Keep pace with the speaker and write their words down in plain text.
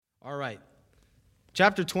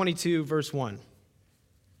chapter 22, verse 1.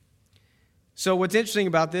 So what's interesting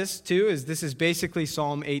about this, too, is this is basically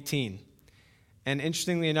Psalm 18. And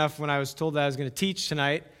interestingly enough, when I was told that I was going to teach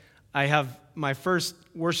tonight, I have my first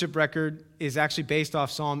worship record is actually based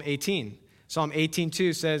off Psalm 18. Psalm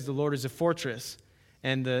 18:2 says, the Lord is a fortress.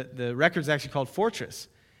 And the record's actually called Fortress.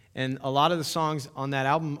 And a lot of the songs on that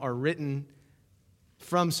album are written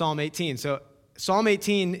from Psalm 18. So Psalm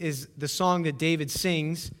 18 is the song that David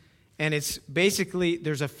sings, and it's basically,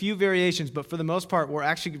 there's a few variations, but for the most part, we're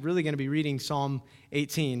actually really going to be reading Psalm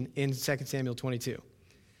 18 in 2 Samuel 22.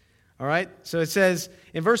 All right? So it says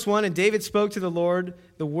in verse 1, and David spoke to the Lord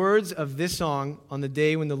the words of this song on the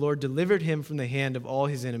day when the Lord delivered him from the hand of all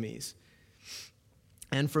his enemies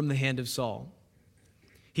and from the hand of Saul.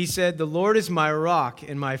 He said, the Lord is my rock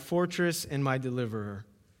and my fortress and my deliverer.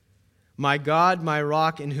 My God, my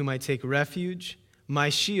rock in whom I take refuge, my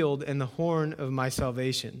shield and the horn of my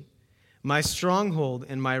salvation, my stronghold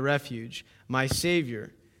and my refuge, my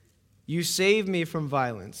Savior. You save me from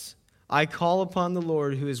violence. I call upon the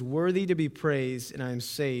Lord who is worthy to be praised, and I am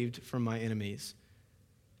saved from my enemies.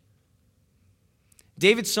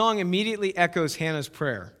 David's song immediately echoes Hannah's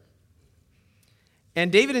prayer.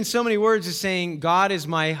 And David, in so many words, is saying, God is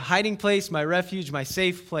my hiding place, my refuge, my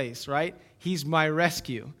safe place, right? He's my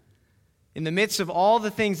rescue. In the midst of all the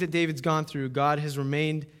things that David's gone through, God has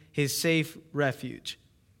remained his safe refuge.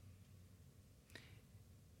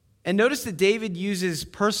 And notice that David uses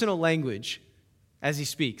personal language as he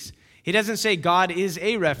speaks. He doesn't say God is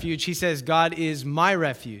a refuge. He says God is my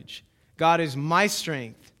refuge. God is my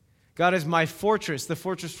strength. God is my fortress, the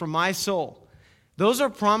fortress for my soul. Those are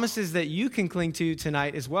promises that you can cling to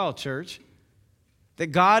tonight as well, church. That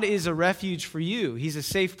God is a refuge for you. He's a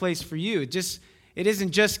safe place for you. It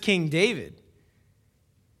isn't just King David.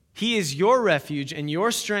 He is your refuge and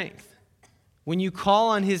your strength. When you call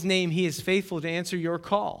on his name, he is faithful to answer your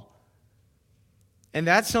call. And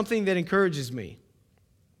that's something that encourages me.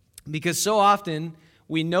 Because so often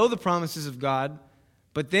we know the promises of God,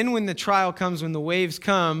 but then when the trial comes, when the waves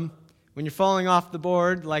come, when you're falling off the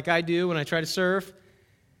board like I do when I try to surf,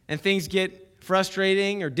 and things get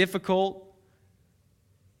frustrating or difficult,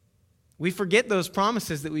 we forget those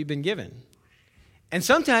promises that we've been given. And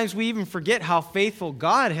sometimes we even forget how faithful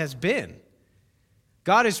God has been.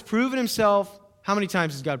 God has proven himself. How many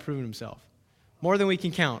times has God proven himself? More than we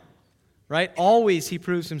can count, right? Always he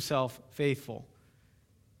proves himself faithful.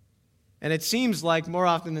 And it seems like more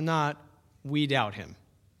often than not, we doubt him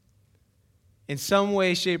in some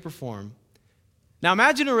way, shape, or form. Now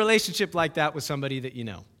imagine a relationship like that with somebody that you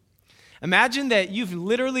know. Imagine that you've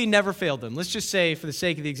literally never failed them. Let's just say, for the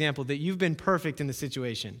sake of the example, that you've been perfect in the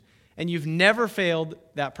situation. And you've never failed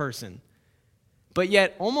that person. But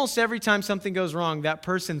yet, almost every time something goes wrong, that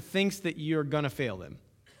person thinks that you're going to fail them.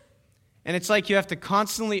 And it's like you have to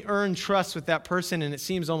constantly earn trust with that person, and it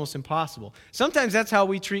seems almost impossible. Sometimes that's how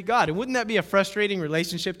we treat God. And wouldn't that be a frustrating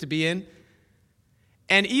relationship to be in?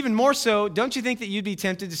 And even more so, don't you think that you'd be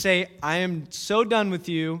tempted to say, I am so done with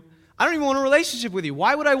you. I don't even want a relationship with you.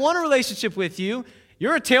 Why would I want a relationship with you?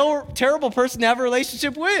 You're a terrible person to have a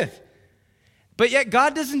relationship with. But yet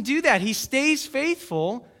God doesn't do that. He stays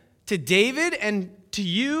faithful to David and to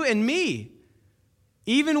you and me.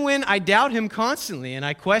 Even when I doubt him constantly and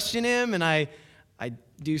I question him and I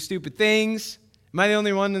do stupid things. Am I the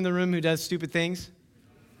only one in the room who does stupid things?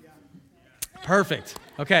 Perfect.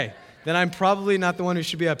 Okay. Then I'm probably not the one who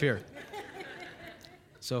should be up here.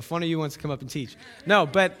 So if one of you wants to come up and teach. No,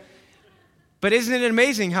 but isn't it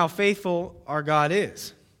amazing how faithful our God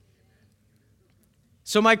is?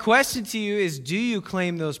 So my question to you is, do you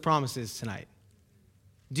claim those promises tonight?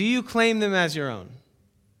 Do you claim them as your own?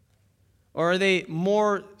 Or are they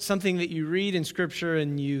more something that you read in Scripture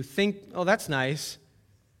and you think, oh, that's nice,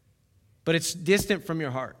 but it's distant from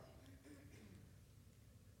your heart?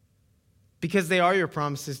 Because they are your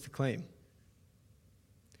promises to claim.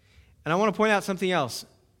 And I want to point out something else.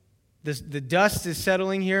 The dust is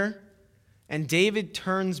settling here, and David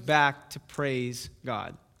turns back to praise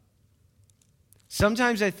God.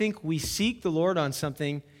 Sometimes I think we seek the Lord on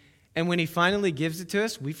something, and when he finally gives it to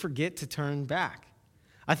us, we forget to turn back.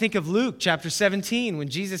 I think of Luke chapter 17 when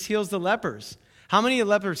Jesus heals the lepers. How many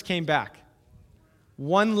lepers came back?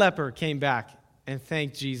 One leper came back and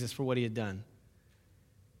thanked Jesus for what he had done.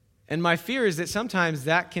 And my fear is that sometimes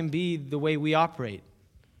that can be the way we operate.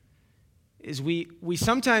 Is we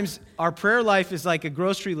sometimes, our prayer life is like a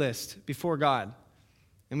grocery list before God.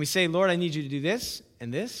 And we say, Lord, I need you to do this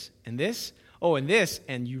and this and this. Oh, and this,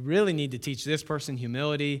 and you really need to teach this person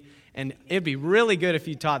humility. And it'd be really good if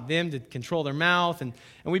you taught them to control their mouth. And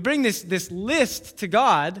we bring this list to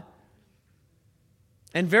God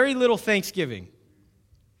and very little thanksgiving.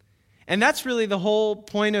 And that's really the whole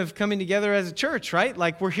point of coming together as a church, right?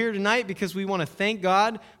 Like, we're here tonight because we want to thank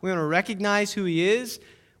God. We want to recognize who He is.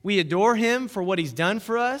 We adore Him for what He's done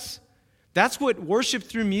for us. That's what worship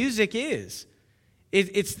through music is.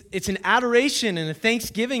 It's an adoration and a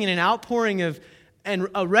thanksgiving and an outpouring of and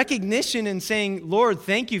a recognition and saying, Lord,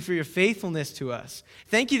 thank you for your faithfulness to us.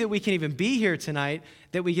 Thank you that we can even be here tonight,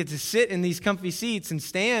 that we get to sit in these comfy seats and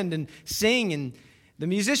stand and sing, and the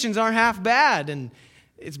musicians aren't half bad, and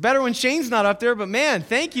it's better when Shane's not up there, but man,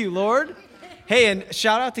 thank you, Lord. Hey, and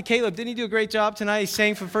shout out to Caleb. Didn't he do a great job tonight? He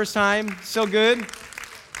sang for the first time. So good.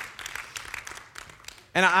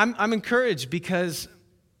 And I'm encouraged because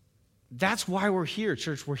that's why we're here,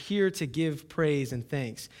 church. We're here to give praise and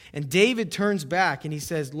thanks. And David turns back and he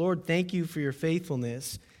says, Lord, thank you for your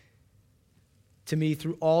faithfulness to me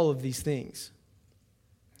through all of these things.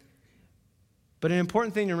 But an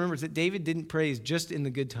important thing to remember is that David didn't praise just in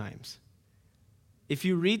the good times. If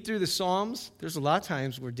you read through the Psalms, there's a lot of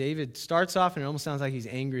times where David starts off and it almost sounds like he's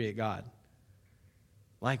angry at God.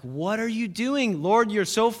 Like, what are you doing? Lord, you're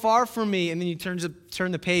so far from me. And then you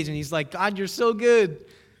turn the page and he's like, God, you're so good.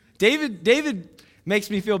 David makes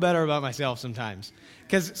me feel better about myself sometimes.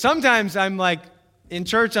 Because sometimes I'm like in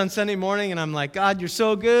church on Sunday morning and I'm like, God, you're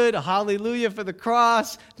so good. Hallelujah for the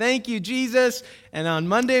cross. Thank you, Jesus. And on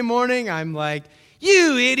Monday morning, I'm like,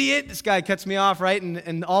 you idiot. This guy cuts me off, right?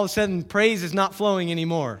 And all of a sudden, praise is not flowing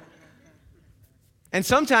anymore. And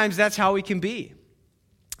sometimes that's how we can be.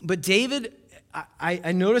 But David,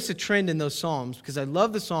 I notice a trend in those Psalms because I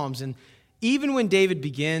love the Psalms. And even when David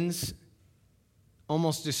begins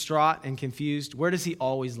almost distraught and confused, where does he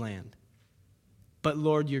always land? But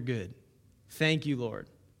Lord, you're good. Thank you, Lord.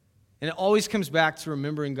 And it always comes back to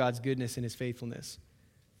remembering God's goodness and His faithfulness.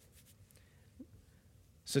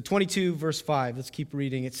 So 22 verse 5, let's keep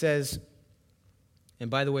reading. It says, and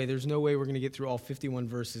by the way, there's no way we're going to get through all 51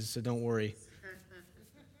 verses, so don't worry.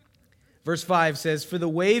 Verse 5 says, for the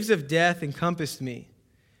waves of death encompassed me,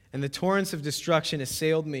 and the torrents of destruction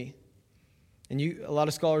assailed me. And a lot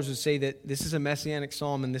of scholars would say that this is a messianic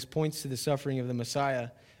psalm, and this points to the suffering of the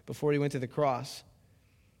Messiah before He went to the cross.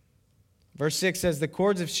 Verse 6 says, the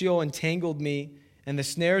cords of Sheol entangled me, and the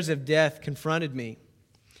snares of death confronted me.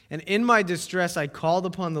 And in my distress I called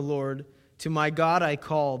upon the Lord. To my God I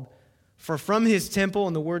called. For from His temple,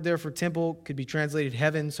 and the word there for temple could be translated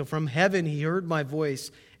heaven, so from heaven He heard my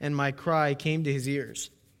voice, and my cry came to His ears.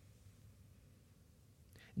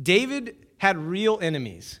 David had real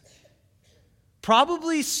enemies.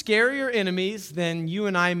 Probably scarier enemies than you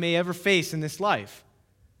and I may ever face in this life.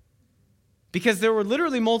 Because there were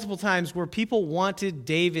literally multiple times where people wanted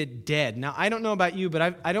David dead. Now, I don't know about you,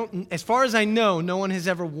 but I don't, as far as I know, no one has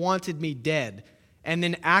ever wanted me dead and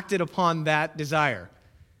then acted upon that desire.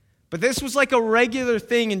 But this was like a regular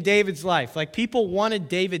thing in David's life. Like, people wanted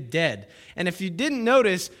David dead. And if you didn't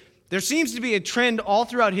notice, there seems to be a trend all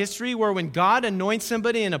throughout history where when God anoints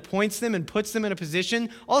somebody and appoints them and puts them in a position,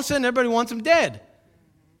 all of a sudden everybody wants them dead.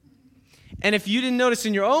 And if you didn't notice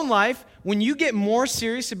in your own life, when you get more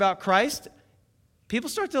serious about Christ, people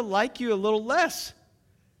start to like you a little less.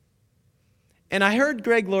 And I heard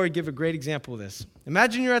Greg Laurie give a great example of this.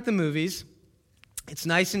 Imagine you're at the movies. It's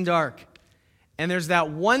nice and dark. And there's that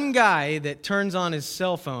one guy that turns on his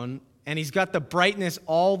cell phone, and he's got the brightness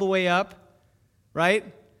all the way up, right?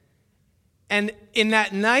 And in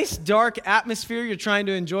that nice, dark atmosphere, you're trying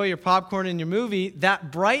to enjoy your popcorn and your movie,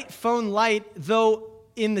 that bright phone light, though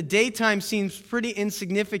in the daytime seems pretty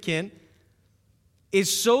insignificant, is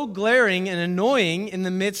so glaring and annoying in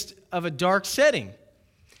the midst of a dark setting.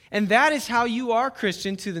 And that is how you are,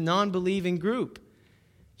 Christian, to the non-believing group.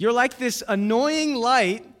 You're like this annoying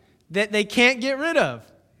light that they can't get rid of.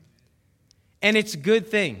 And it's a good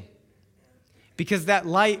thing, because that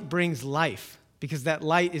light brings life, because that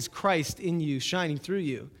light is Christ in you, shining through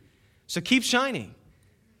you. So keep shining.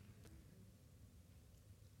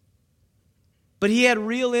 But he had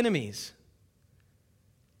real enemies.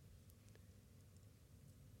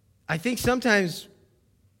 I think sometimes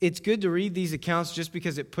it's good to read these accounts just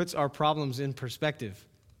because it puts our problems in perspective.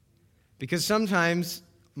 Because sometimes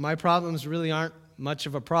my problems really aren't much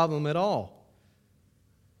of a problem at all.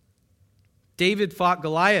 David fought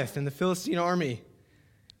Goliath in the Philistine army.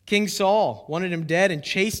 King Saul wanted him dead and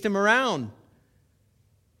chased him around.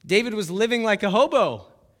 David was living like a hobo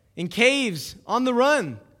in caves on the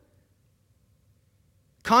run,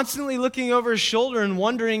 constantly looking over his shoulder and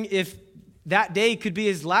wondering if that day could be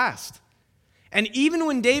his last. And even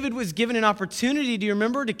when David was given an opportunity, do you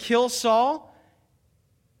remember, to kill Saul?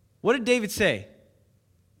 What did David say?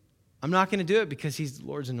 I'm not going to do it because he's the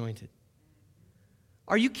Lord's anointed.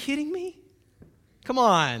 Are you kidding me? Come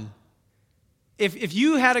on. If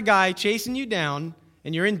you had a guy chasing you down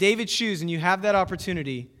and you're in David's shoes and you have that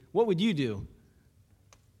opportunity, what would you do?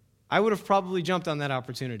 I would have probably jumped on that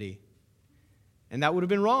opportunity. And that would have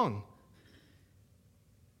been wrong.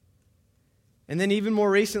 And then even more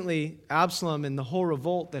recently, Absalom and the whole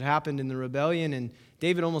revolt that happened in the rebellion and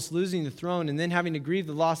David almost losing the throne and then having to grieve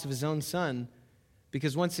the loss of his own son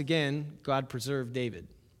because once again, God preserved David.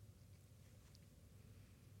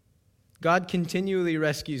 God continually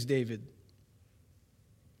rescues David.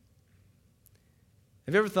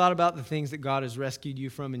 Have you ever thought about the things that God has rescued you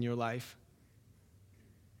from in your life?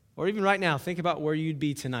 Or even right now, think about where you'd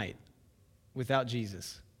be tonight without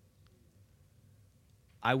Jesus.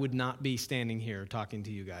 I would not be standing here talking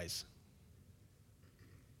to you guys.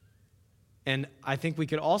 And I think we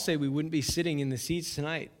could all say we wouldn't be sitting in the seats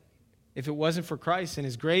tonight if it wasn't for Christ and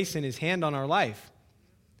His grace and His hand on our life.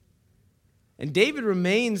 And David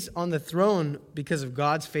remains on the throne because of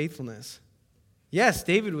God's faithfulness. Yes,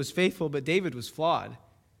 David was faithful, but David was flawed.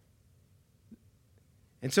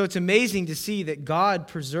 And so it's amazing to see that God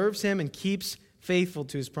preserves him and keeps faithful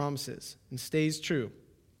to His promises and stays true.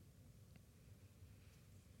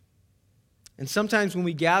 And sometimes when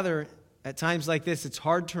we gather at times like this, it's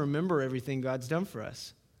hard to remember everything God's done for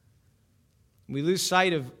us. We lose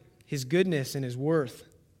sight of His goodness and His worth.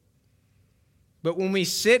 But when we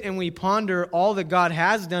sit and we ponder all that God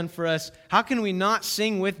has done for us, how can we not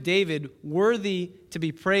sing with David, "Worthy to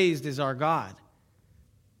be praised is our God"?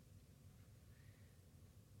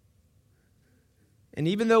 And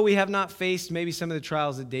even though we have not faced maybe some of the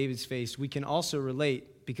trials that David's faced, we can also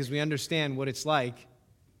relate because we understand what it's like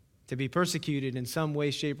to be persecuted in some way,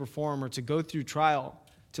 shape, or form, or to go through trial,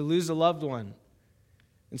 to lose a loved one.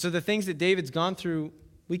 And so the things that David's gone through,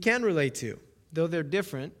 we can relate to, though they're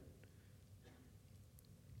different.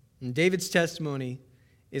 And David's testimony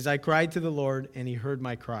is, "I cried to the Lord, and He heard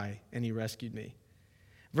my cry, and He rescued me."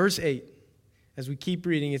 Verse 8, as we keep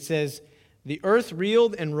reading, it says, "The earth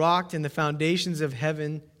reeled and rocked, and the foundations of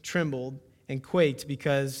heaven trembled and quaked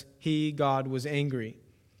because He, God, was angry.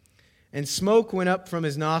 And smoke went up from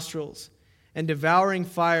His nostrils, and devouring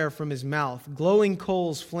fire from His mouth. Glowing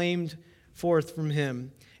coals flamed forth from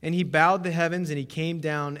Him. And He bowed the heavens, and He came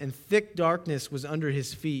down, and thick darkness was under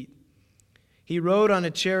His feet. He rode on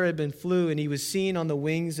a cherub and flew, and He was seen on the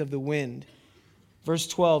wings of the wind." Verse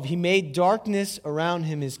 12, "He made darkness around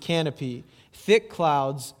Him His canopy, thick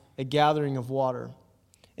clouds, a gathering of water.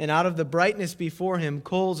 And out of the brightness before Him,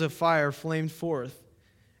 coals of fire flamed forth.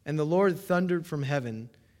 And the Lord thundered from heaven,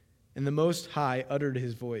 and the Most High uttered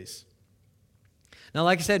His voice." Now,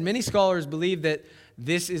 like I said, many scholars believe that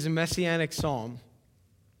this is a messianic psalm.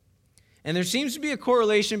 And there seems to be a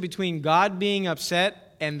correlation between God being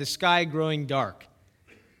upset and the sky growing dark.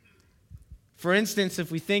 For instance,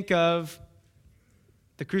 if we think of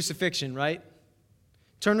the crucifixion, right?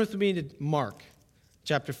 Turn with me to Mark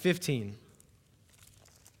chapter 15.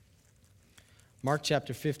 Mark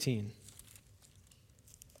chapter 15.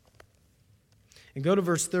 And go to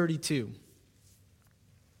verse 32.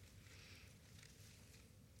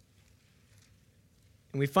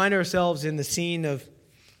 And we find ourselves in the scene of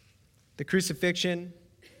the crucifixion.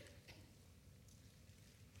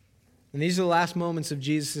 And these are the last moments of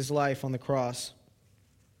Jesus' life on the cross.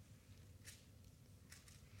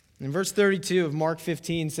 And verse 32 of Mark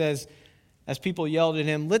 15 says, as people yelled at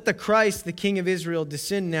Him, "Let the Christ, the King of Israel,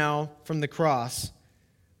 descend now from the cross,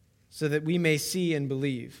 so that we may see and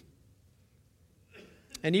believe."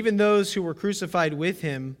 And even those who were crucified with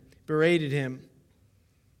Him berated Him.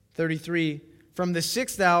 33, "From the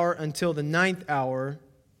 6th hour until the 9th hour,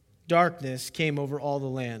 darkness came over all the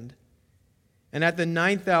land. And at the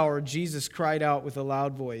 9th hour, Jesus cried out with a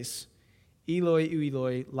loud voice, 'Eloi,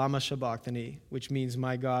 Eloi, lama sabachthani,' which means,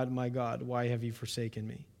 my God, why have you forsaken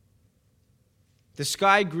me?" The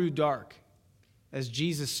sky grew dark as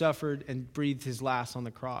Jesus suffered and breathed His last on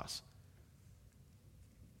the cross.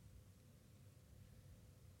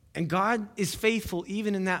 And God is faithful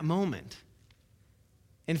even in that moment.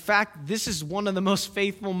 In fact, this is one of the most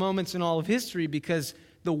faithful moments in all of history because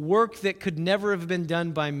the work that could never have been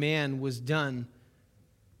done by man was done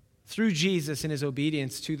through Jesus and His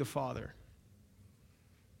obedience to the Father.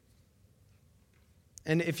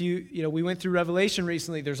 And if we went through Revelation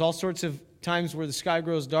recently, there's all sorts of times where the sky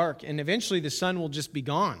grows dark and eventually the sun will just be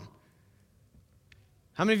gone.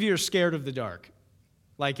 How many of you are scared of the dark?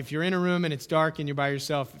 Like if you're in a room and it's dark and you're by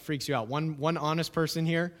yourself, it freaks you out. One honest person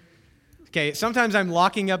here. Okay, sometimes I'm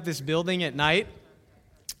locking up this building at night,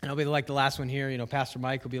 and I'll be like the last one here. Pastor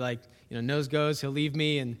Mike will be like, nose goes, he'll leave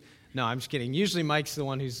me, and no, I'm just kidding. Usually Mike's the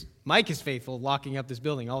one who's Mike is faithful locking up this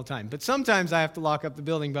building all the time. But sometimes I have to lock up the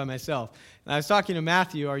building by myself. And I was talking to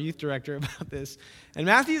Matthew, our youth director, about this. And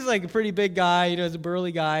Matthew's like a pretty big guy. He's a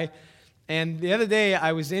burly guy. And the other day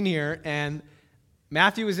I was in here, and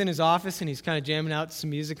Matthew was in his office, and he's kind of jamming out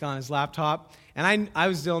some music on his laptop. And I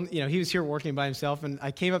was still, he was here working by himself. And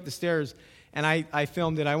I came up the stairs, and I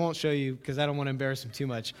filmed it. I won't show you because I don't want to embarrass him too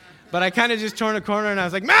much. But I kind of just turned a corner, and I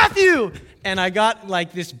was like, Matthew! And I got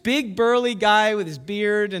like this big burly guy with his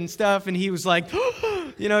beard and stuff, and he was like,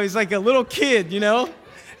 he's like a little kid, It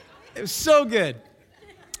was so good.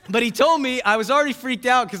 But he told me, I was already freaked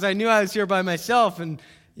out because I knew I was here by myself. And,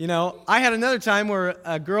 I had another time where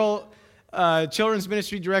a girl, children's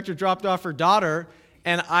ministry director, dropped off her daughter,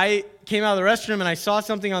 and I came out of the restroom, and I saw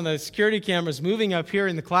something on the security cameras moving up here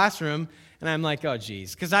in the classroom. And I'm like, oh,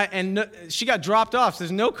 geez. She got dropped off, so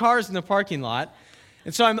there's no cars in the parking lot.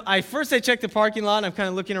 And so I checked the parking lot, and I'm kind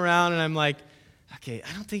of looking around, and I'm like, okay,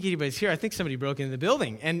 I don't think anybody's here. I think somebody broke into the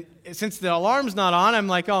building. And since the alarm's not on, I'm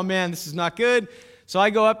like, oh, man, this is not good. So I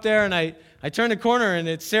go up there, and I turn the corner, and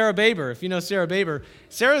it's Sarah Baber. If you know Sarah Baber,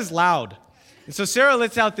 Sarah's loud. And so Sarah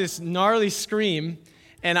lets out this gnarly scream,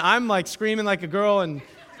 and I'm like screaming like a girl, and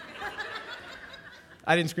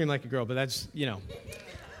I didn't scream like a girl, but that's,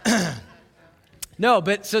 No,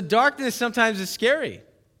 but so darkness sometimes is scary.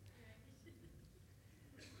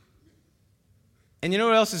 And you know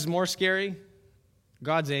what else is more scary?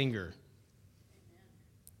 God's anger.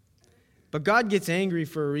 But God gets angry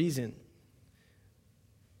for a reason.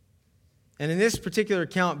 And in this particular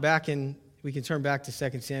account, we can turn back to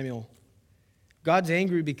 2 Samuel. God's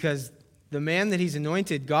angry because the man that he's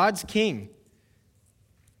anointed, God's king,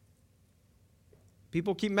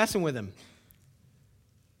 people keep messing with him.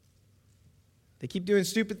 They keep doing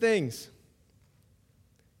stupid things.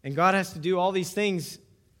 And God has to do all these things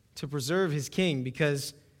to preserve his king,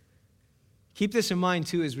 because keep this in mind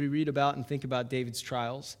too as we read about and think about David's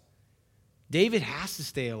trials. David has to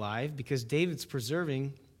stay alive because David's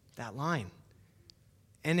preserving that line.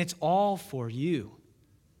 And it's all for you.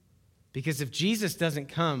 Because if Jesus doesn't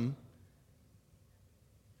come,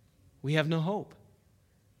 we have no hope.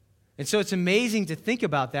 And so it's amazing to think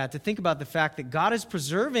about that, to think about the fact that God is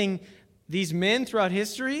preserving these men throughout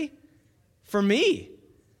history for me.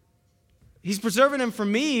 He's preserving them for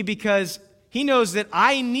me because he knows that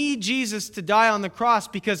I need Jesus to die on the cross,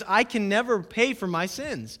 because I can never pay for my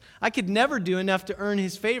sins. I could never do enough to earn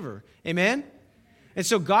his favor. Amen? And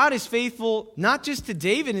so God is faithful not just to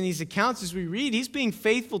David in these accounts as we read. He's being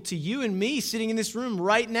faithful to you and me sitting in this room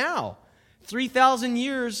right now. 3,000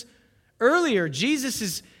 years earlier,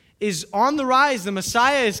 Jesus is on the rise. The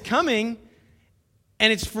Messiah is coming,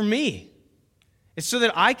 and it's for me. It's so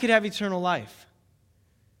that I could have eternal life.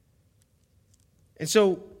 And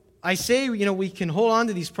so I say, we can hold on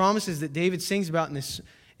to these promises that David sings about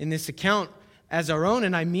in this account as our own,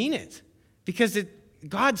 and I mean it. Because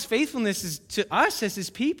God's faithfulness is to us as his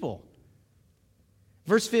people.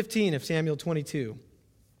 Verse 15 of Samuel 22.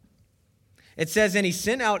 It says, and he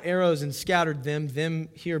sent out arrows and scattered them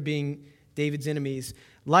here being David's enemies,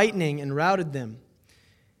 lightning and routed them.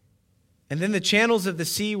 And then the channels of the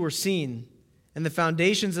sea were seen, and the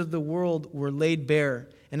foundations of the world were laid bare,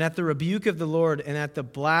 and at the rebuke of the Lord, and at the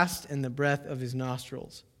blast and the breath of his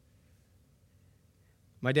nostrils.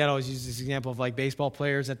 My dad always uses this example of like baseball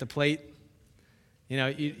players at the plate.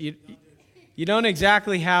 You don't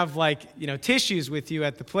exactly have tissues with you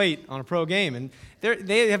at the plate on a pro game, and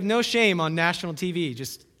they have no shame on national TV.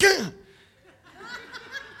 Just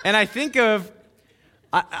and I think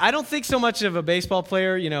I don't think so much of a baseball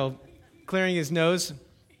player, clearing his nose.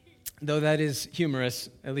 Though that is humorous,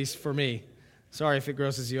 at least for me. Sorry if it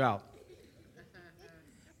grosses you out.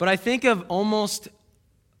 But I think of almost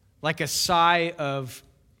like a sigh of,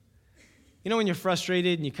 when you're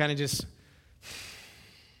frustrated and you kind of just,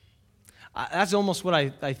 that's almost what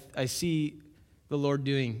I see the Lord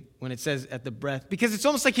doing when it says at the breath. Because it's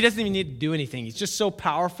almost like he doesn't even need to do anything. He's just so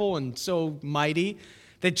powerful and so mighty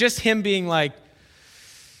that just him being like,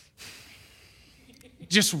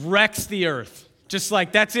 just wrecks the earth. Just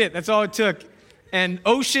like, that's it. That's all it took. And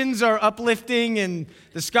oceans are uplifting, and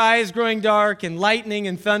the sky is growing dark, and lightning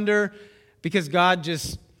and thunder, because God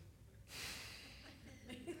just...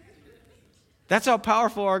 That's how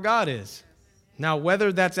powerful our God is. Now,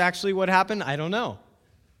 whether that's actually what happened, I don't know.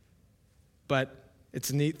 But it's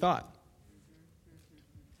a neat thought.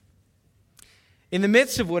 In the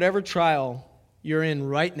midst of whatever trial you're in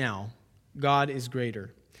right now, God is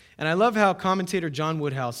greater. And I love how commentator John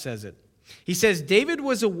Woodhouse says it. He says, David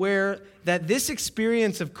was aware that this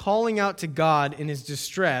experience of calling out to God in his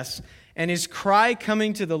distress and his cry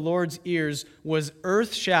coming to the Lord's ears was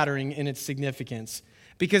earth-shattering in its significance.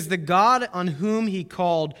 because the God on whom he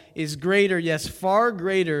called is greater, yes, far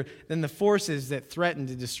greater than the forces that threaten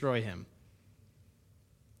to destroy him.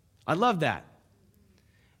 I love that.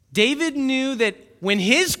 David knew that when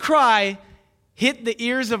his cry hit the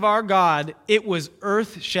ears of our God, it was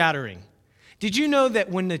earth-shattering. Did you know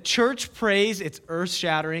that when the church prays, it's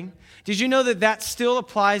earth-shattering? Did you know that that still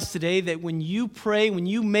applies today, that when you pray, when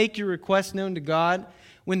you make your request known to God,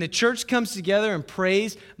 when the church comes together and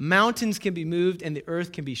prays, mountains can be moved and the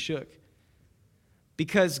earth can be shook?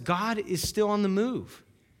 Because God is still on the move,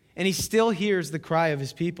 and he still hears the cry of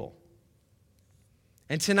his people.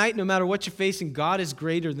 And tonight, no matter what you're facing, God is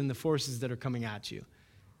greater than the forces that are coming at you.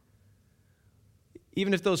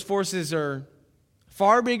 Even if those forces are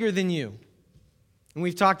far bigger than you. And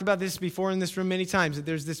we've talked about this before in this room many times, that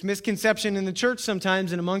there's this misconception in the church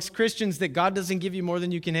sometimes and amongst Christians that God doesn't give you more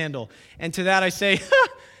than you can handle. And to that I say,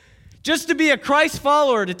 just to be a Christ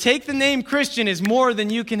follower, to take the name Christian is more than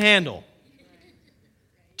you can handle.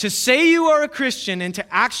 To say you are a Christian and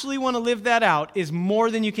to actually want to live that out is more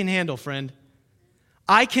than you can handle, friend.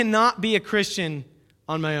 I cannot be a Christian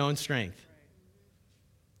on my own strength.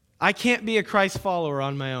 I can't be a Christ follower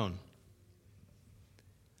on my own.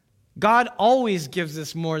 God always gives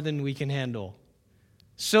us more than we can handle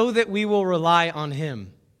so that we will rely on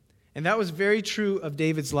him. And that was very true of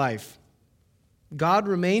David's life. God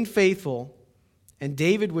remained faithful, and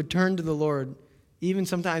David would turn to the Lord even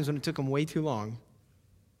sometimes when it took him way too long.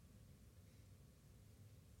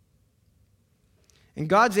 And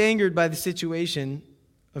God's angered by the situation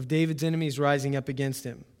of David's enemies rising up against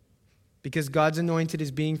him because God's anointed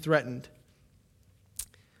is being threatened.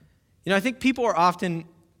 I think people are often...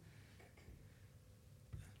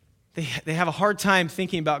 They have a hard time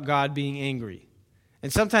thinking about God being angry.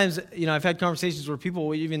 And sometimes, I've had conversations where people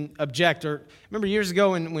will even object. Or remember years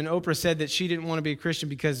ago when Oprah said that she didn't want to be a Christian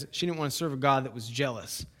because she didn't want to serve a God that was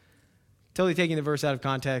jealous. Totally taking the verse out of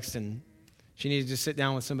context, and she needed to sit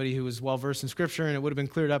down with somebody who was well-versed in Scripture, and it would have been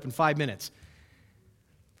cleared up in 5 minutes.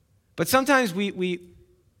 But sometimes we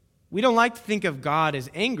don't like to think of God as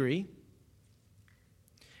angry.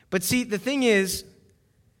 But see, the thing is,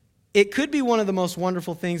 it could be one of the most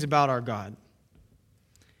wonderful things about our God.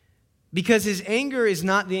 Because his anger is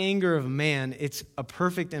not the anger of man, it's a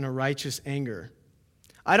perfect and a righteous anger.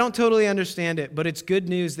 I don't totally understand it, but it's good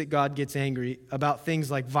news that God gets angry about things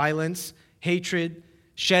like violence, hatred,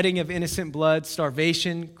 shedding of innocent blood,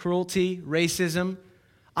 starvation, cruelty, racism.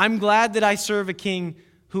 I'm glad that I serve a king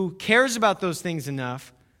who cares about those things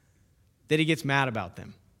enough that he gets mad about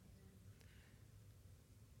them.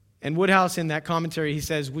 And Woodhouse, in that commentary, he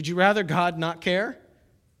says, would you rather God not care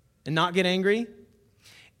and not get angry?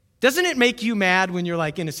 Doesn't it make you mad when you're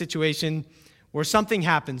like in a situation where something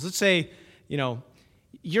happens? Let's say,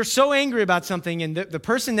 you're so angry about something and the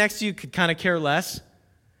person next to you could kind of care less.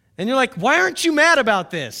 And you're like, why aren't you mad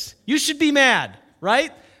about this? You should be mad,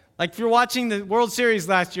 right? Like if you're watching the World Series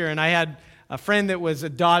last year and I had a friend that was a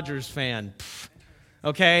Dodgers fan,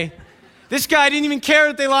 okay? This guy didn't even care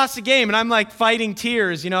that they lost the game, and I'm like fighting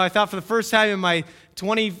tears. I thought for the first time in my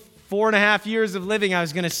 24 and a half years of living, I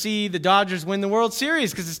was going to see the Dodgers win the World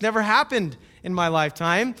Series because it's never happened in my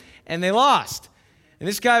lifetime, and they lost. And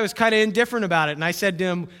this guy was kind of indifferent about it, and I said to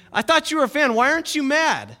him, I thought you were a fan. Why aren't you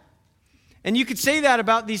mad? And you could say that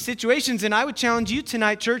about these situations, and I would challenge you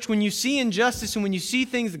tonight, church, when you see injustice and when you see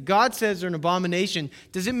things that God says are an abomination,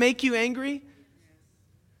 does it make you angry?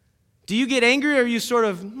 Do you get angry, or are you sort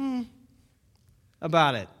of,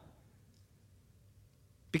 about it?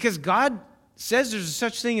 Because God says there's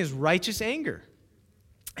such thing as righteous anger.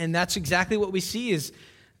 And that's exactly what we see as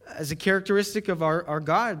a characteristic of our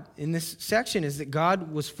God in this section, is that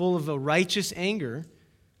God was full of a righteous anger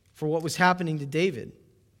for what was happening to David.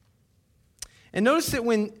 And notice that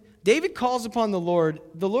when David calls upon the Lord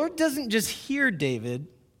doesn't just hear David.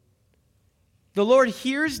 The Lord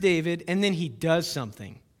hears David, and then he does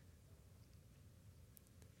something.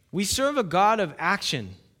 We serve a God of action,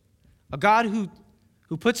 a God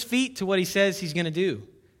who puts feet to what he says he's going to do,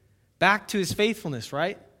 back to his faithfulness,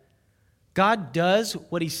 right? God does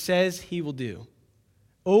what he says he will do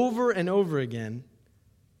over and over again.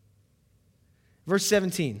 Verse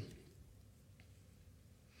 17.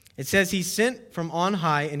 It says, he sent from on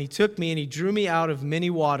high, and he took me, and he drew me out of many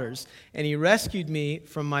waters, and he rescued me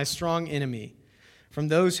from my strong enemy, from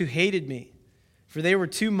those who hated me, for they were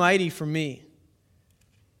too mighty for me.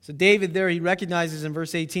 So David there, he recognizes in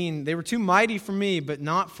verse 18, they were too mighty for me, but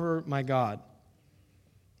not for my God.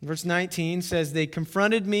 Verse 19 says, they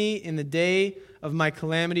confronted me in the day of my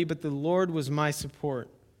calamity, but the Lord was my support.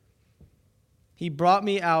 He brought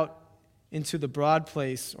me out into the broad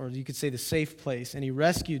place, or you could say the safe place, and he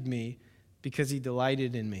rescued me because he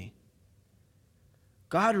delighted in me.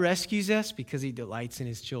 God rescues us because he delights in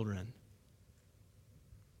his children.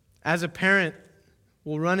 As a parent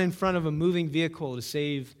will run in front of a moving vehicle to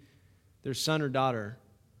save their son or daughter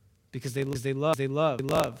because they love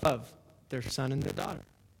their son and their daughter.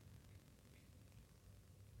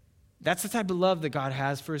 That's the type of love that God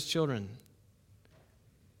has for his children.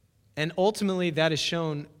 And ultimately, that is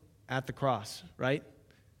shown at the cross, right?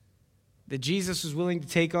 That Jesus was willing to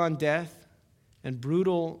take on death and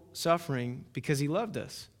brutal suffering because he loved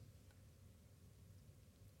us.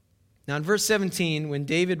 Now, in verse 17, when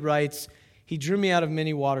David writes, he drew me out of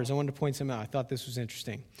many waters, I wanted to point some out. I thought this was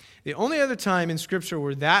interesting. The only other time in Scripture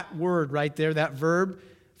where that word right there, that verb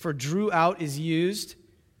for drew out is used,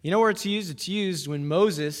 you know where it's used? It's used when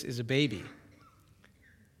Moses is a baby.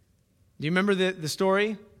 Do you remember the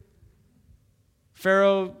story?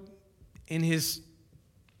 Pharaoh, in his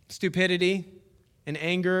stupidity and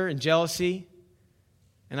anger and jealousy,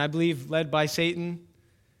 and I believe led by Satan,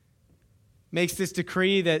 makes this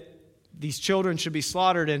decree that these children should be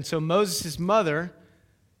slaughtered. And so Moses' mother,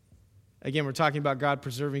 again, we're talking about God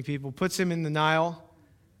preserving people, puts him in the Nile.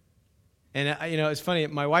 And, it's funny.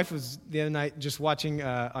 My wife was the other night just watching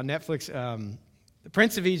on Netflix The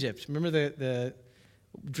Prince of Egypt. Remember the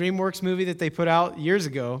DreamWorks movie that they put out years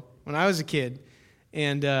ago when I was a kid?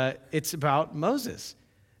 And it's about Moses.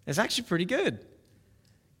 It's actually pretty good.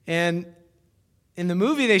 And in the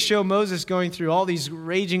movie, they show Moses going through all these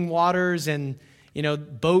raging waters and,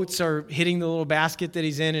 boats are hitting the little basket that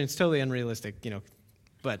he's in, and it's totally unrealistic,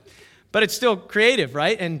 But it's still creative,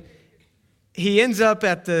 right? And he ends up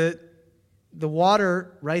at the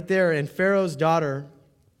water right there, and Pharaoh's daughter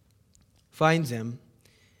finds him.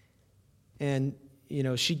 And,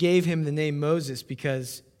 she gave him the name Moses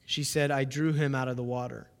because she said, I drew him out of the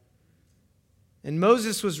water. And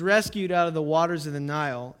Moses was rescued out of the waters of the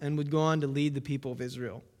Nile and would go on to lead the people of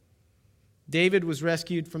Israel. David was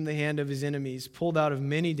rescued from the hand of his enemies, pulled out of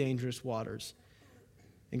many dangerous waters.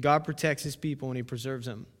 And God protects his people and he preserves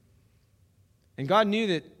them. And God knew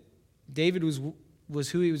that David was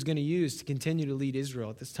who he was going to use to continue to lead Israel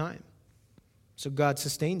at this time. So God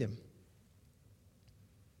sustained him.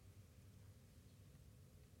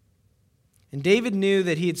 And David knew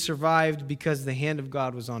that he had survived because the hand of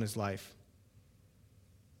God was on his life.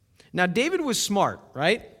 Now, David was smart,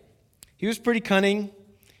 right? He was pretty cunning.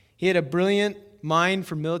 He had a brilliant mind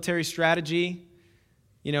for military strategy.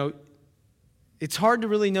 It's hard to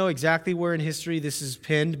really know exactly where in history this is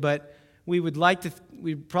pinned, but we'd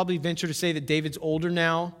probably venture to say that David's older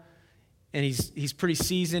now, and he's pretty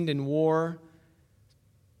seasoned in war.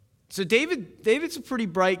 So David's a pretty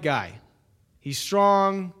bright guy. He's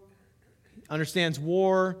strong, understands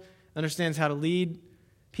war, understands how to lead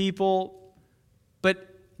people. But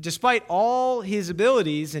despite all his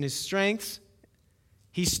abilities and his strengths,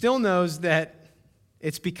 he still knows that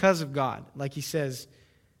it's because of God, like he says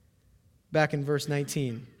back in verse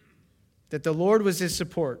 19, that the Lord was his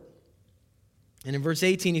support. And in verse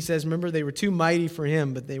 18 he says, remember, they were too mighty for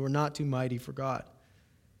him, but they were not too mighty for God.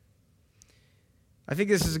 I think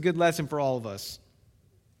this is a good lesson for all of us,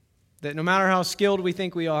 that no matter how skilled we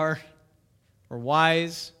think we are, or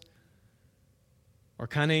wise, or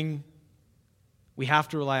cunning, we have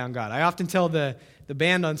to rely on God. I often tell the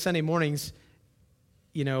band on Sunday mornings,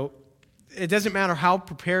 it doesn't matter how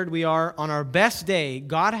prepared we are. On our best day,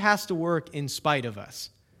 God has to work in spite of us.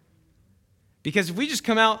 Because if we just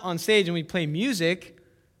come out on stage and we play music,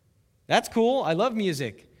 that's cool. I love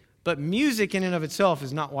music. But music in and of itself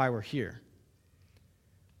is not why we're here.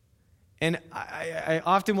 And I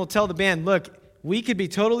often will tell the band, look, we could be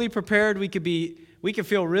totally prepared. We could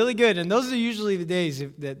feel really good. And those are usually the days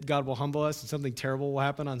that God will humble us and something terrible will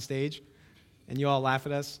happen on stage. And you all laugh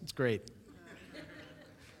at us. It's great.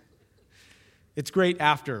 It's great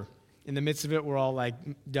after. In the midst of it, we're all like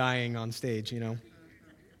dying on stage,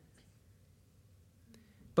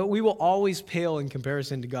 But we will always pale in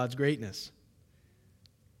comparison to God's greatness.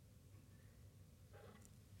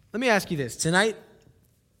 Let me ask you this. Tonight,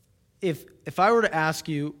 if I were to ask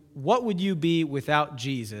you, what would you be without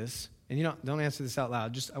Jesus? And don't answer this out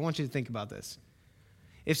loud. I want you to think about this.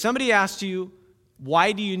 If somebody asked you,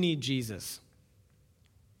 why do you need Jesus?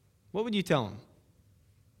 What would you tell them?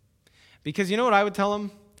 Because you know what I would tell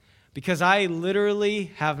them? Because I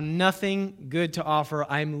literally have nothing good to offer.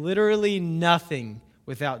 I'm literally nothing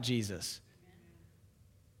without Jesus.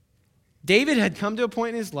 David had come to a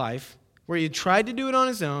point in his life where he had tried to do it on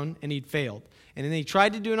his own and he'd failed. And then he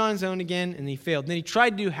tried to do it on his own again and he failed. And then he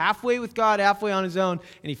tried to do halfway with God, halfway on his own,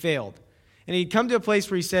 and he failed. And he'd come to a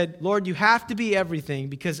place where he said, Lord, you have to be everything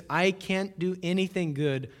because I can't do anything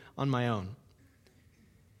good on my own.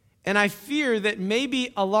 And I fear that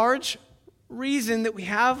maybe a large reason that we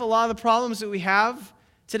have a lot of the problems that we have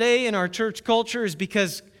today in our church culture is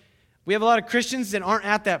because we have a lot of Christians that aren't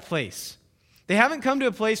at that place. They haven't come to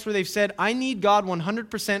a place where they've said, I need God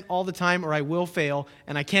 100% all the time or I will fail,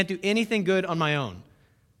 and I can't do anything good on my own.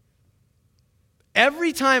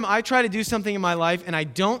 Every time I try to do something in my life and I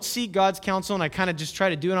don't seek God's counsel and I kind of just try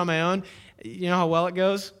to do it on my own, you know how well it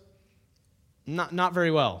goes? Not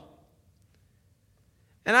very well.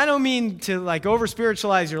 And I don't mean to like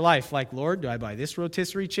over-spiritualize your life, like, Lord, do I buy this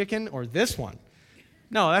rotisserie chicken or this one?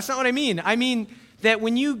 No, that's not what I mean. I mean that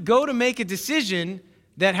when you go to make a decision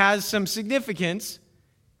that has some significance,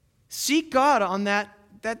 seek God on that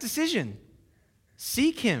decision.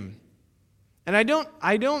 Seek Him. And I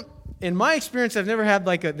don't, in my experience, I've never had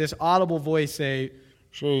like this audible voice say,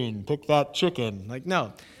 Shane, pick that chicken. Like,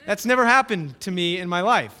 no, that's never happened to me in my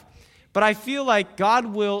life. But I feel like God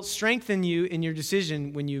will strengthen you in your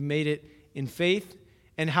decision when you made it in faith.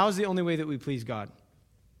 And how's the only way that we please God?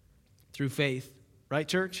 Through faith. Right,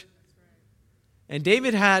 church? And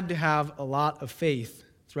David had to have a lot of faith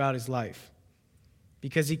throughout his life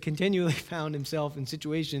because he continually found himself in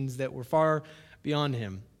situations that were far beyond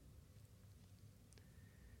him.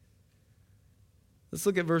 Let's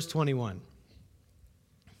look at verse 21.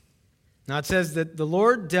 Now it says that the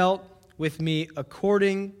Lord dealt with me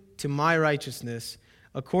according to my righteousness,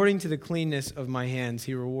 according to the cleanness of my hands,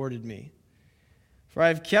 He rewarded me. For I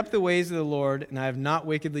have kept the ways of the Lord, and I have not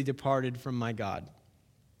wickedly departed from my God.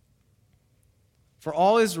 For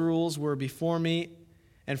all His rules were before me,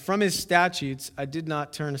 and from His statutes I did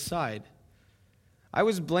not turn aside. I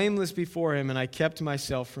was blameless before Him, and I kept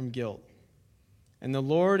myself from guilt. And the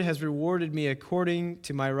Lord has rewarded me according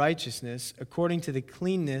to my righteousness, according to the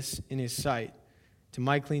cleanness in His sight, to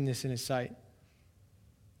my cleanness in His sight.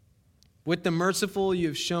 With the merciful you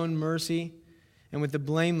have shown mercy, and with the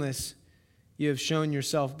blameless you have shown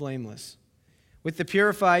yourself blameless. With the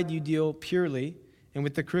purified you deal purely, and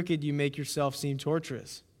with the crooked you make yourself seem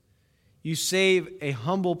torturous. You save a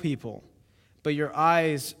humble people, but your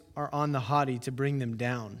eyes are on the haughty to bring them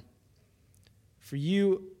down. For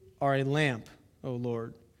you are a lamp, O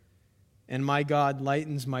Lord, and my God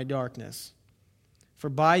lightens my darkness. For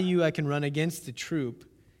by you I can run against the troop,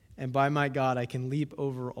 and by my God I can leap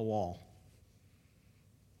over a wall.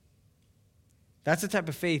 That's the type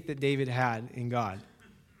of faith that David had in God.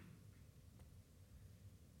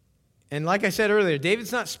 And like I said earlier,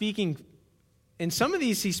 David's not speaking, in some of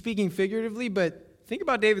these he's speaking figuratively, but think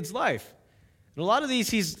about David's life. In a lot of these,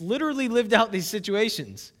 he's literally lived out these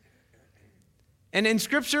situations. And in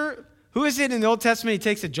Scripture, who is it in the Old Testament he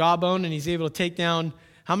takes a jawbone and he's able to take down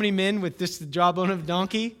how many men with just the jawbone of a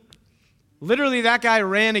donkey? Literally, that guy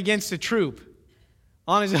ran against a troop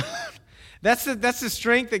on his own. That's the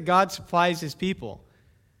strength that God supplies His people.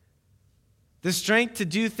 The strength to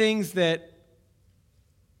do things that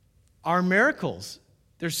are miracles.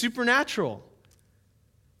 They're supernatural.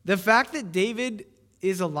 The fact that David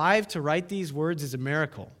is alive to write these words is a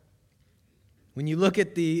miracle when you look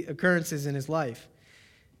at the occurrences in his life.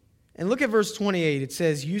 And look at verse 28. It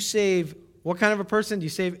says, you save, what kind of a person? Do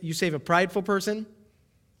you save a prideful person?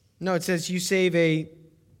 No, it says you save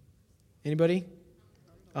anybody?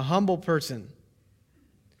 A humble person.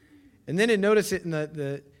 And then notice it in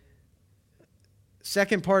the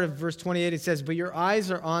second part of verse 28, it says, but your eyes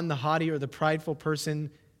are on the haughty or the prideful person.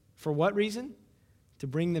 For what reason? To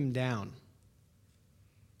bring them down.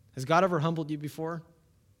 Has God ever humbled you before?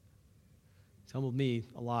 He's humbled me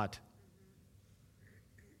a lot.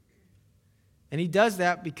 And He does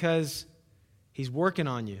that because He's working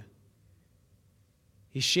on you.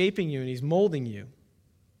 He's shaping you and He's molding you.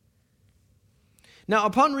 Now,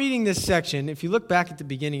 upon reading this section, if you look back at the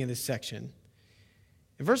beginning of this section,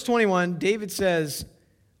 in verse 21, David says,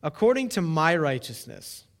 according to my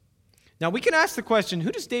righteousness. Now, we can ask the question,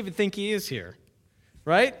 who does David think he is here?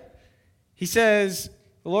 Right? He says,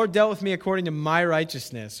 the Lord dealt with me according to my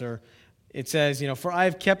righteousness. Or it says, for I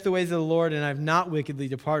have kept the ways of the Lord and I have not wickedly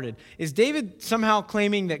departed. Is David somehow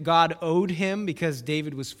claiming that God owed him because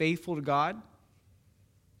David was faithful to God?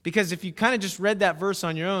 Because if you kind of just read that verse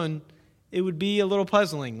on your own, it would be a little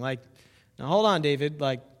puzzling. Like, now hold on, David.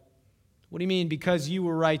 Like, what do you mean because you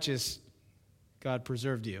were righteous, God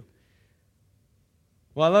preserved you?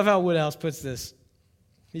 Well, I love how Woodhouse puts this.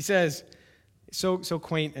 He says, so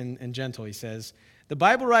quaint and gentle, he says, the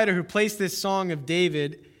Bible writer who placed this song of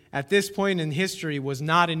David at this point in history was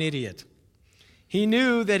not an idiot. He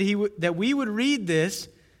knew that we would read this.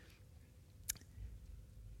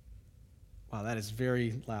 Wow, that is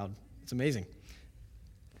very loud. It's amazing.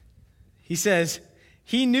 He says,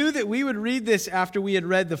 He knew that we would read this after we had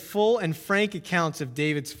read the full and frank accounts of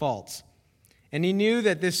David's faults. And he knew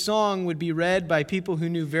that this song would be read by people who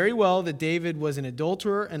knew very well that David was an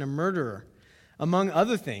adulterer and a murderer, among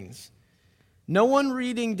other things. No one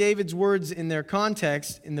reading David's words in their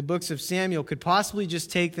context in the books of Samuel could possibly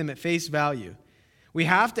just take them at face value. We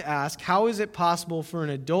have to ask, how is it possible for an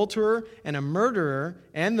adulterer and a murderer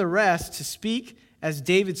and the rest to speak as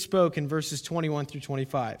David spoke in verses 21 through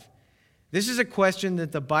 25? This is a question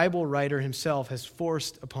that the Bible writer himself has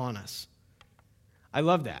forced upon us. I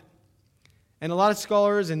love that. And a lot of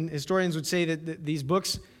scholars and historians would say that these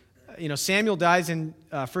books, Samuel dies in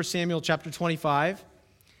 1 Samuel chapter 25.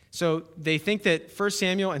 So they think that 1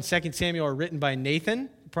 Samuel and 2 Samuel are written by Nathan,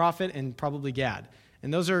 the prophet, and probably Gad.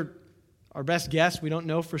 And those are our best guess. We don't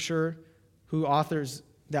know for sure who authors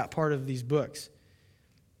that part of these books.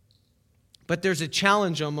 But there's a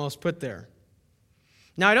challenge almost put there.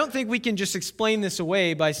 Now, I don't think we can just explain this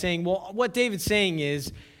away by saying, well, what David's saying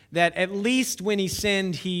is that at least when he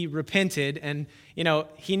sinned, he repented, and,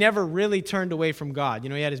 he never really turned away from God.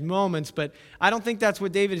 He had his moments, but I don't think that's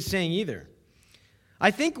what David is saying either.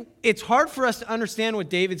 I think it's hard for us to understand what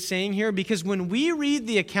David's saying here because when we read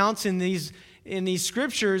the accounts in these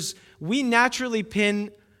scriptures, we naturally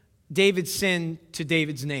pin David's sin to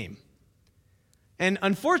David's name. And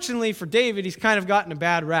unfortunately for David, he's kind of gotten a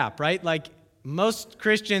bad rap, right? Like, most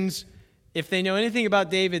Christians, if they know anything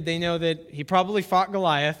about David, they know that he probably fought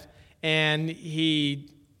Goliath and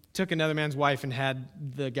he took another man's wife and had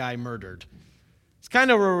the guy murdered. It's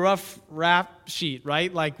kind of a rough rap sheet,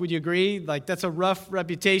 right? Like, would you agree? Like, that's a rough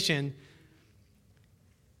reputation.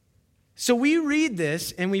 So we read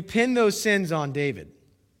this and we pin those sins on David.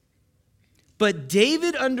 But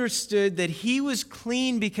David understood that he was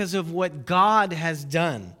clean because of what God has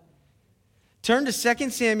done. Turn to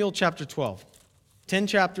 2 Samuel chapter 12. 10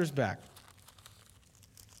 chapters back.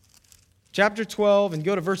 Chapter 12, and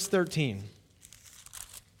go to verse 13.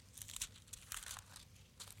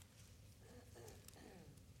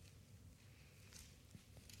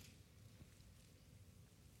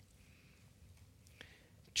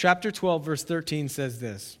 Chapter 12, verse 13 says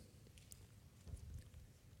this.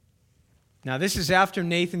 Now, this is after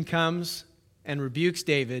Nathan comes and rebukes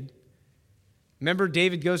David. Remember,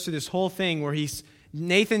 David goes through this whole thing where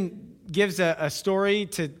Nathan gives a story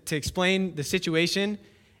to explain the situation.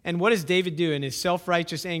 And what does David do? In his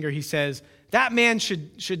self-righteous anger, he says, that man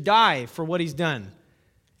should die for what he's done.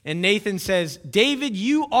 And Nathan says, David,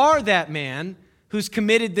 you are that man who's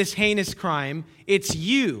committed this heinous crime. It's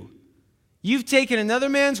you. You've taken another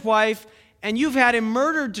man's wife, and you've had him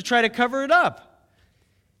murdered to try to cover it up.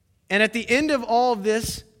 And at the end of all of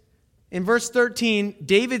this, in verse 13,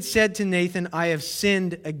 David said to Nathan, I have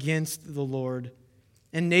sinned against the Lord.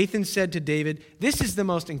 And Nathan said to David, this is one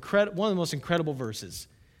of the most incredible verses.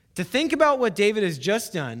 To think about what David has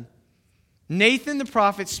just done, Nathan the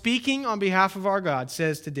prophet, speaking on behalf of our God,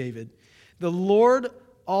 says to David, the Lord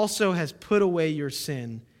also has put away your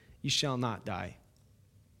sin. You shall not die.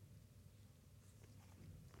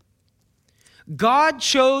 God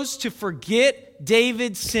chose to forget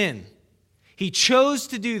David's sin. He chose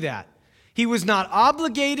to do that. He was not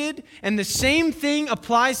obligated, and the same thing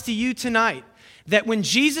applies to you tonight. That when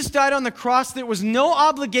Jesus died on the cross, there was no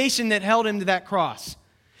obligation that held him to that cross.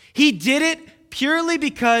 He did it purely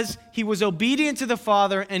because he was obedient to the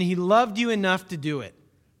Father and he loved you enough to do it.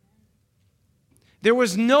 There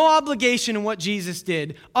was no obligation in what Jesus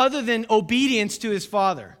did other than obedience to his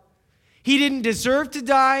Father. He didn't deserve to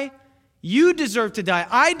die. You deserve to die.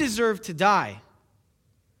 I deserve to die.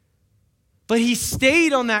 But he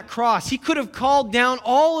stayed on that cross. He could have called down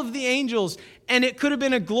all of the angels and it could have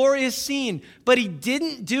been a glorious scene. But he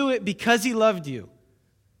didn't do it because he loved you.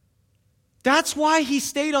 That's why he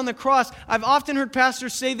stayed on the cross. I've often heard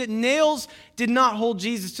pastors say that nails did not hold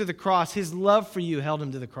Jesus to the cross. His love for you held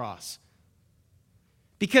him to the cross.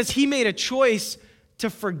 Because he made a choice to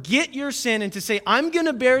forget your sin and to say, I'm going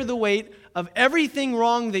to bear the weight of everything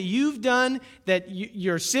wrong that you've done, that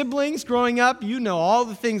your siblings growing up, you know all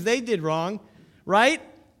the things they did wrong, right?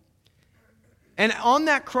 And on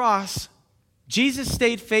that cross, Jesus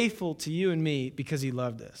stayed faithful to you and me because he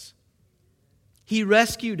loved us. He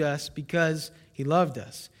rescued us because he loved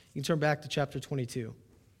us. You can turn back to chapter 22.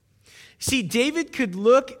 See, David could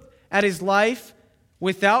look at his life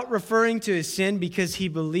without referring to his sin because he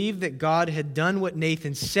believed that God had done what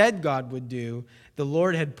Nathan said God would do. The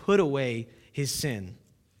Lord had put away his sin.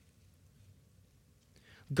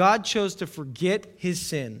 God chose to forget his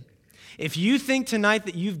sin. If you think tonight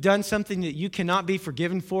that you've done something that you cannot be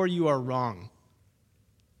forgiven for, you are wrong.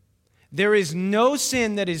 There is no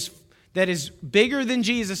sin that is bigger than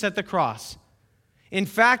Jesus at the cross. In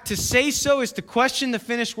fact, to say so is to question the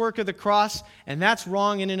finished work of the cross, and that's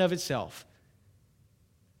wrong in and of itself.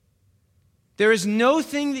 There is no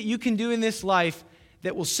thing that you can do in this life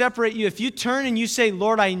that will separate you. If you turn and you say,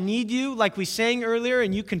 Lord, I need you, like we sang earlier,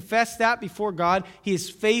 and you confess that before God, He is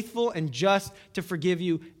faithful and just to forgive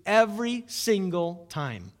you every single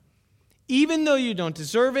time. Even though you don't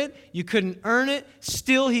deserve it, you couldn't earn it,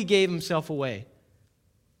 still He gave Himself away.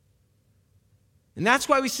 And that's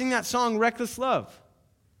why we sing that song, Reckless Love.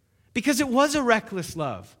 Because it was a reckless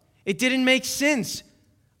love. It didn't make sense.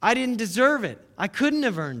 I didn't deserve it. I couldn't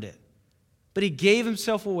have earned it. But He gave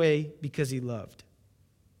Himself away because He loved.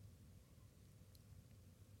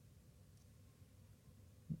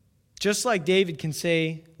 Just like David can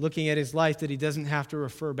say, looking at his life, that he doesn't have to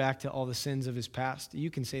refer back to all the sins of his past, you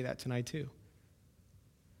can say that tonight too.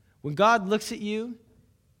 When God looks at you,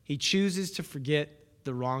 He chooses to forget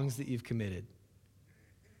the wrongs that you've committed.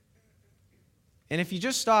 And if you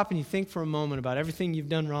just stop and you think for a moment about everything you've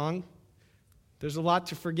done wrong, there's a lot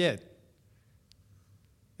to forget.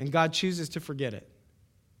 And God chooses to forget it.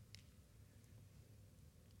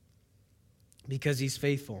 Because He's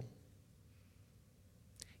faithful.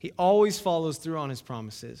 He always follows through on His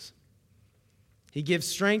promises. He gives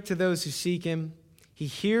strength to those who seek Him. He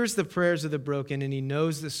hears the prayers of the broken, and He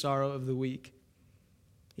knows the sorrow of the weak.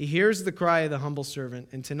 He hears the cry of the humble servant.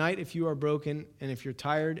 And tonight, if you are broken, and if you're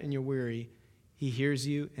tired and you're weary, He hears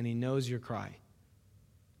you and He knows your cry.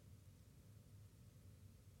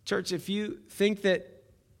 Church, if you think that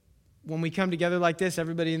when we come together like this,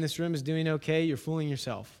 everybody in this room is doing okay, you're fooling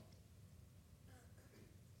yourself.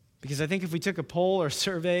 Because I think if we took a poll or a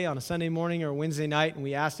survey on a Sunday morning or a Wednesday night and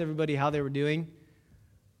we asked everybody how they were doing,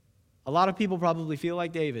 a lot of people probably feel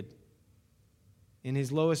like David in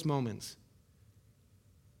his lowest moments,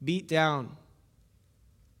 beat down.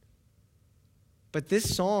 But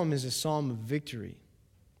this psalm is a psalm of victory.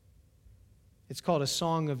 It's called a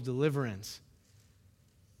song of deliverance.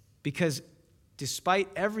 Because despite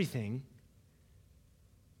everything,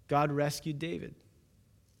 God rescued David.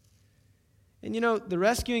 And you know, the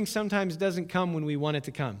rescuing sometimes doesn't come when we want it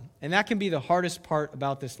to come. And that can be the hardest part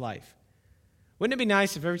about this life. Wouldn't it be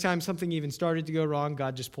nice if every time something even started to go wrong,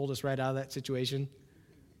 God just pulled us right out of that situation?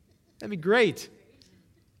 That'd be great.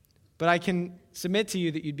 But I can submit to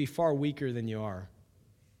you that you'd be far weaker than you are.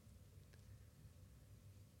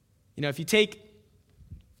 You know, if you take,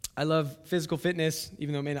 I love physical fitness,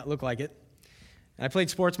 even though it may not look like it. And I played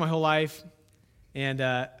sports my whole life. And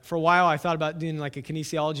for a while, I thought about doing like a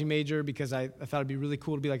kinesiology major because I thought it'd be really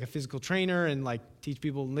cool to be like a physical trainer and like teach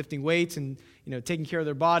people lifting weights and, you know, taking care of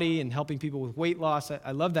their body and helping people with weight loss.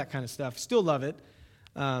 I love that kind of stuff. Still love it.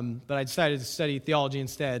 But I decided to study theology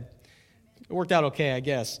instead. It worked out okay, I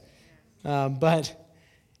guess. But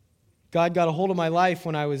God got a hold of my life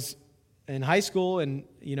when I was in high school and,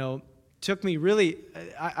 you know, took me really,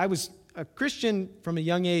 I was a Christian from a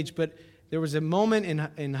young age, but there was a moment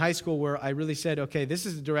in high school where I really said, okay, this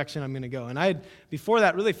is the direction I'm going to go. And I had, before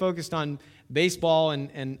that, really focused on baseball,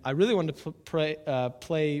 and I really wanted to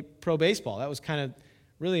play pro baseball. That was kind of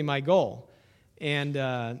really my goal. And,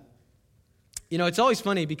 you know, it's always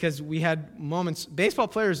funny because we had moments, baseball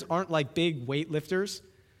players aren't like big weightlifters.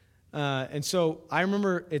 And so I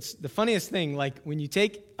remember it's the funniest thing, like when you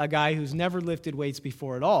take a guy who's never lifted weights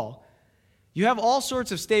before at all, you have all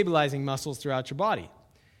sorts of stabilizing muscles throughout your body.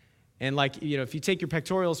 And like, you know, if you take your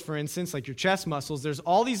pectorals, for instance, like your chest muscles, there's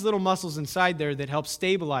all these little muscles inside there that help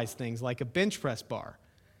stabilize things, like a bench press bar.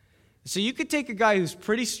 So you could take a guy who's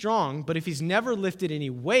pretty strong, but if he's never lifted any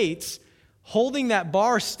weights, holding that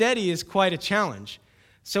bar steady is quite a challenge.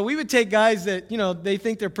 So we would take guys that, you know, they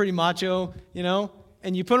think they're pretty macho, you know,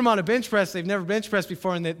 and you put them on a bench press, they've never bench pressed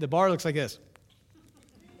before, and the bar looks like this.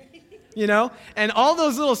 You know, and all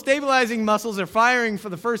those little stabilizing muscles are firing for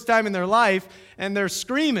the first time in their life, and they're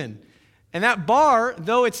screaming. And that bar,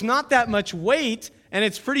 though it's not that much weight, and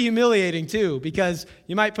it's pretty humiliating too, because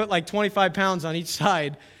you might put like 25 pounds on each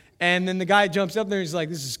side, and then the guy jumps up there and he's like,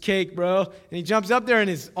 this is cake, bro. And he jumps up there and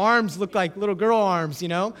his arms look like little girl arms, you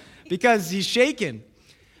know, because he's shaking.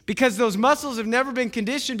 Because those muscles have never been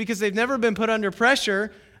conditioned, because they've never been put under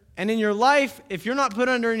pressure. And in your life, if you're not put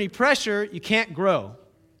under any pressure, you can't grow.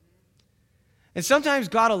 And sometimes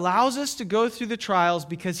God allows us to go through the trials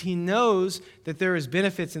because He knows that there is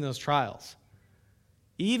benefits in those trials,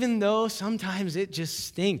 even though sometimes it just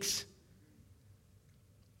stinks.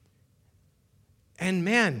 And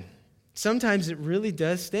man, sometimes it really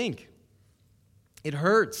does stink. It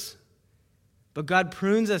hurts. But God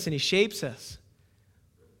prunes us and He shapes us.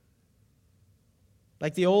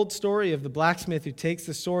 Like the old story of the blacksmith who takes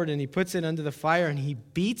the sword and he puts it under the fire and he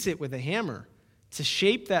beats it with a hammer to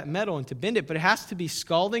shape that metal and to bend it, but it has to be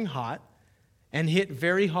scalding hot and hit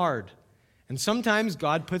very hard. And sometimes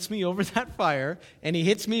God puts me over that fire and he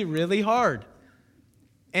hits me really hard.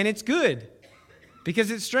 And it's good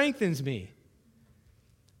because it strengthens me.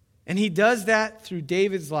 And he does that through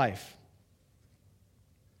David's life.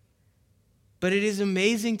 But it is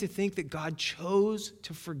amazing to think that God chose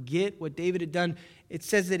to forget what David had done. It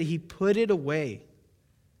says that he put it away.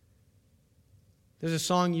 There's a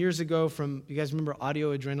song years ago from, you guys remember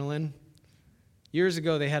Audio Adrenaline? Years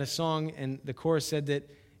ago they had a song and the chorus said that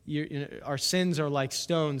our sins are like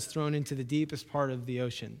stones thrown into the deepest part of the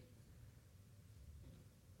ocean.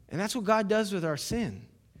 And that's what God does with our sin.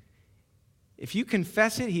 If you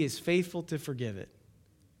confess it, he is faithful to forgive it.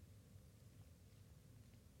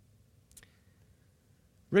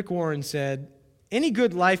 Rick Warren said, any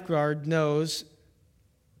good lifeguard knows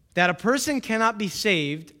that a person cannot be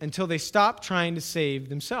saved until they stop trying to save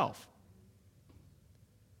themselves.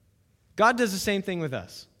 God does the same thing with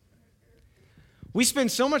us. We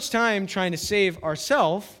spend so much time trying to save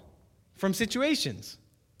ourselves from situations.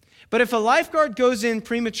 But if a lifeguard goes in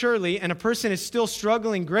prematurely and a person is still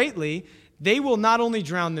struggling greatly, they will not only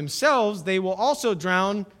drown themselves, they will also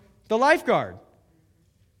drown the lifeguard.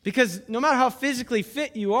 Because no matter how physically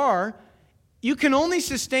fit you are, you can only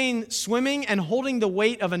sustain swimming and holding the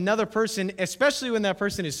weight of another person, especially when that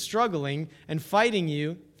person is struggling and fighting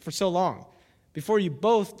you for so long, before you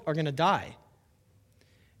both are going to die.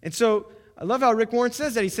 And so I love how Rick Warren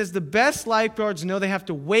says that. He says the best lifeguards know they have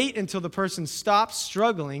to wait until the person stops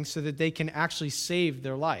struggling so that they can actually save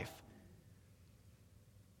their life.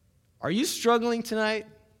 Are you struggling tonight?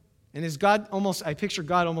 And is God almost, I picture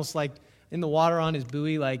God almost like in the water on his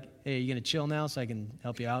buoy, like, hey, are you going to chill now so I can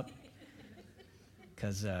help you out?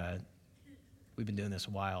 Because we've been doing this a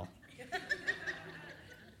while.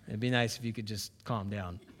 It'd be nice if you could just calm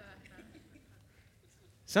down.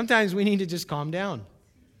 Sometimes we need to just calm down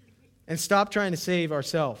and stop trying to save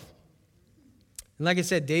ourselves. And like I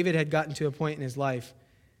said, David had gotten to a point in his life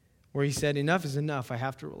where he said, enough is enough. I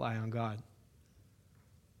have to rely on God.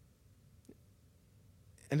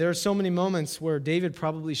 And there are so many moments where David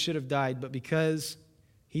probably should have died, but because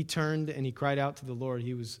he turned and he cried out to the Lord,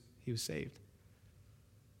 he was saved.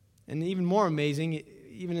 And even more amazing,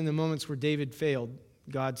 even in the moments where David failed,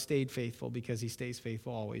 God stayed faithful because he stays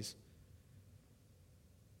faithful always.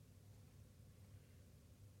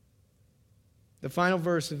 The final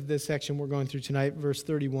verse of this section we're going through tonight, verse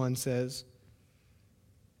 31, says,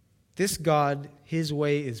 this God, his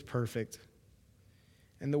way is perfect,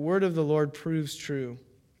 and the word of the Lord proves true.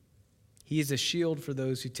 He is a shield for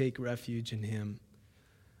those who take refuge in him.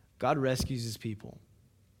 God rescues his people.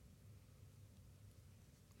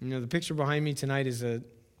 You know, the picture behind me tonight is a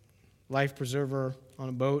life preserver on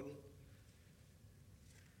a boat.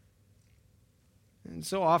 And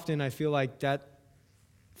so often I feel like that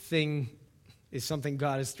thing is something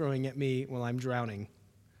God is throwing at me while I'm drowning.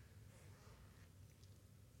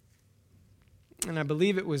 And I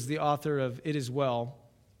believe it was the author of It Is Well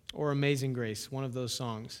or Amazing Grace, one of those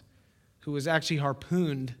songs, who was actually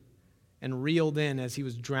harpooned and reeled in as he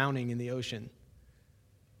was drowning in the ocean.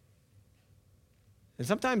 And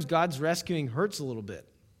sometimes God's rescuing hurts a little bit.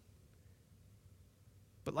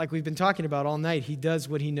 But like we've been talking about all night, he does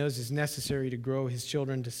what he knows is necessary to grow his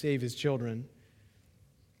children, to save his children.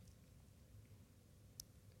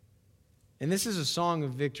 And this is a song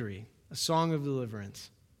of victory, a song of deliverance.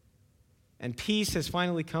 And peace has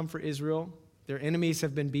finally come for Israel. Their enemies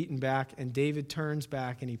have been beaten back, and David turns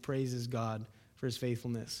back and he praises God for his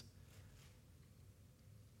faithfulness.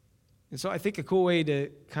 And so I think a cool way to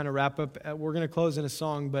kind of wrap up, we're going to close in a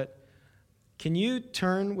song, but can you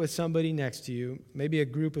turn with somebody next to you, maybe a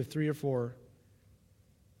group of 3 or 4?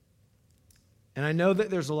 And I know that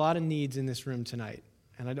there's a lot of needs in this room tonight,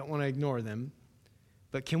 and I don't want to ignore them,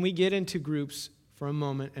 but can we get into groups for a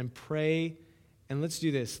moment and pray? And let's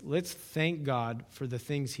do this. Let's thank God for the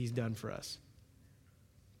things he's done for us.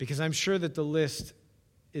 Because I'm sure that the list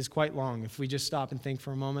is quite long if we just stop and think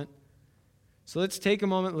for a moment. So let's take a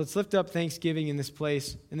moment. Let's lift up thanksgiving in this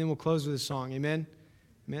place, and then we'll close with a song. Amen?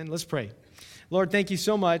 Amen? Let's pray. Lord, thank you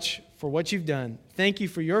so much for what you've done. Thank you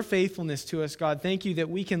for your faithfulness to us, God. Thank you that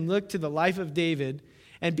we can look to the life of David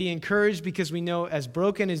and be encouraged because we know as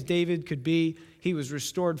broken as David could be, he was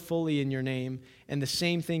restored fully in your name. And the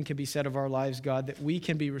same thing can be said of our lives, God, that we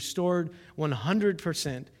can be restored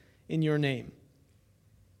 100% in your name.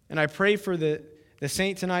 And I pray for the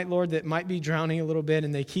saint tonight, Lord, that might be drowning a little bit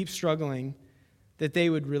and they keep struggling, that they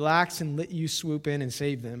would relax and let you swoop in and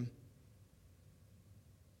save them.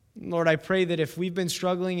 Lord, I pray that if we've been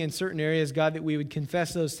struggling in certain areas, God, that we would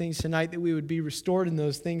confess those things tonight, that we would be restored in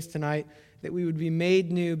those things tonight, that we would be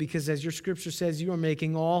made new, because as your scripture says, you are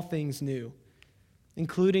making all things new,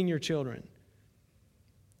 including your children.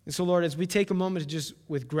 And so, Lord, as we take a moment to just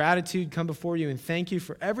with gratitude come before you and thank you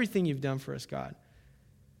for everything you've done for us, God,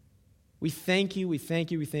 we thank you,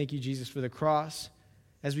 Jesus, for the cross.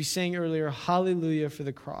 As we sang earlier, hallelujah for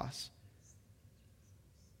the cross.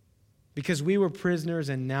 Because we were prisoners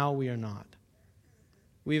and now we are not.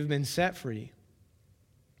 We have been set free.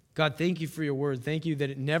 God, thank you for your word. Thank you that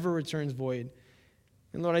it never returns void.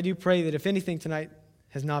 And Lord, I do pray that if anything tonight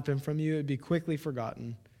has not been from you, it would be quickly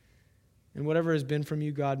forgotten. And whatever has been from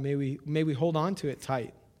you, God, may we hold on to it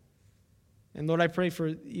tight. And Lord, I pray for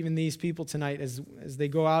even these people tonight as they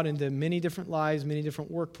go out into many different lives, many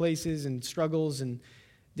different workplaces and struggles and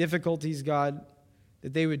difficulties, God,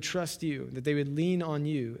 that they would trust you, that they would lean on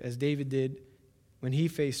you as David did when he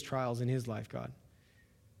faced trials in his life, God.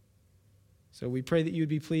 So we pray that you would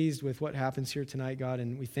be pleased with what happens here tonight, God,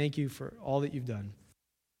 and we thank you for all that you've done.